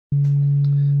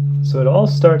So it all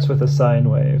starts with a sine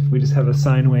wave. We just have a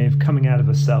sine wave coming out of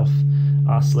a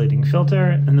self-oscillating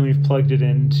filter, and then we've plugged it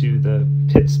into the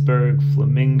Pittsburgh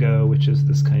Flamingo, which is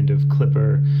this kind of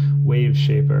clipper wave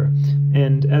shaper.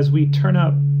 And as we turn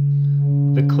up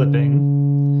the clipping,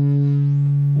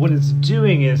 what it's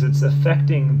doing is it's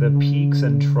affecting the peaks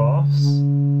and troughs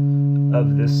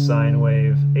of this sine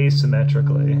wave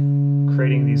asymmetrically,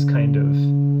 creating these kind of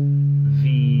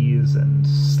V's and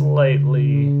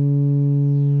slightly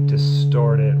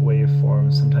distorted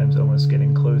waveforms, sometimes almost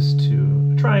getting close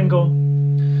to a triangle.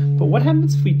 But what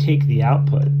happens if we take the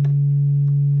output,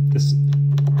 this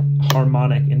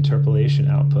harmonic interpolation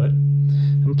output,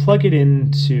 and plug it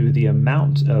into the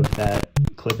amount of that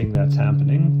clipping that's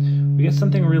happening? We get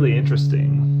something really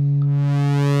interesting.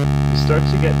 We start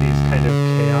to get these kind of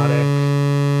chaotic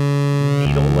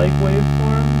needle-like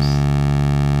waveforms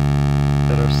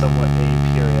that are somewhat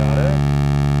aperiodic.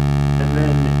 And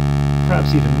then,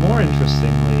 perhaps even more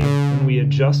interestingly, when we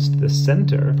adjust the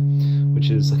center, which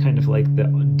is kind of like the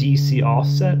DC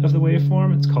offset of the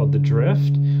waveform, it's called the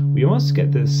drift, we almost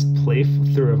get this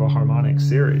play-through of a harmonic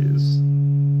series.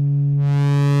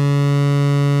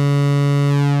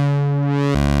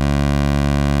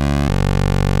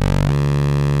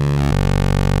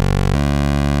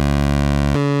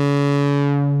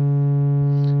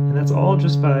 And that's all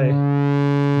just by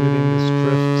moving this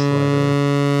drift slider.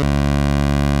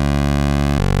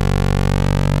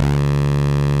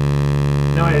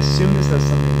 Now I assume this has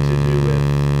something to do with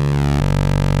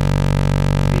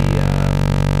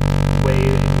the way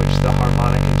in which the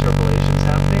harmonic interpolation is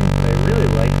happening, but I really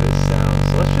like this sound,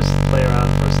 so let's just play around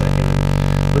for a second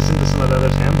and listen to some of the other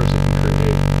timbres we can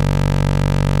create.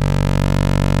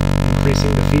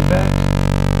 Increasing the feedback.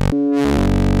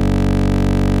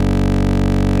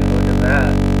 Yeah, look at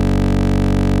that.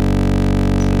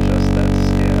 Let's adjust that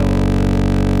scale a little bit.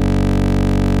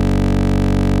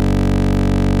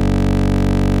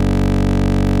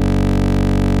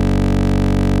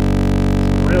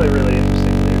 Really, really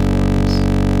interesting waveforms.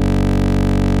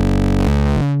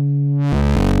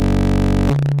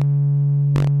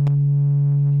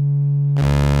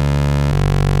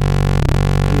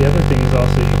 And the other thing is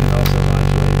also you can also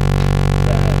modulate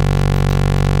that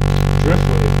drift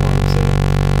waveform. So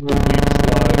when we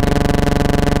plug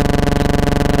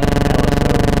an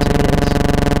LFO into it,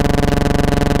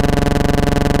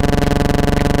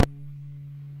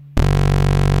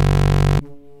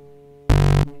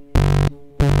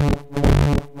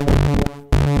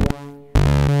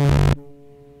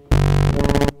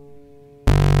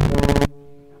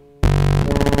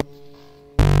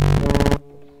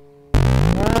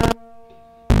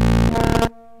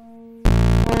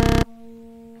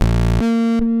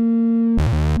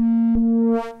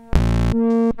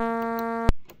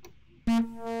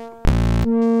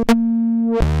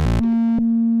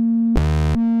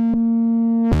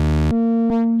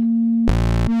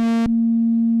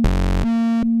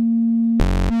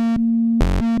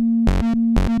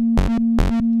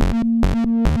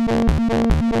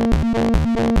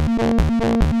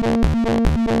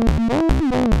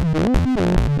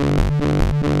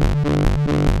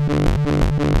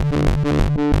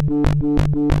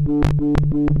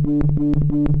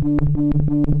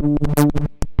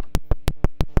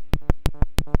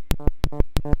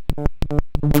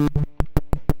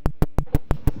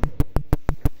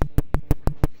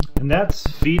 and that's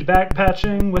feedback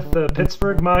patching with the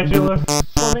Pittsburgh Modular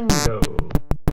Flamingo.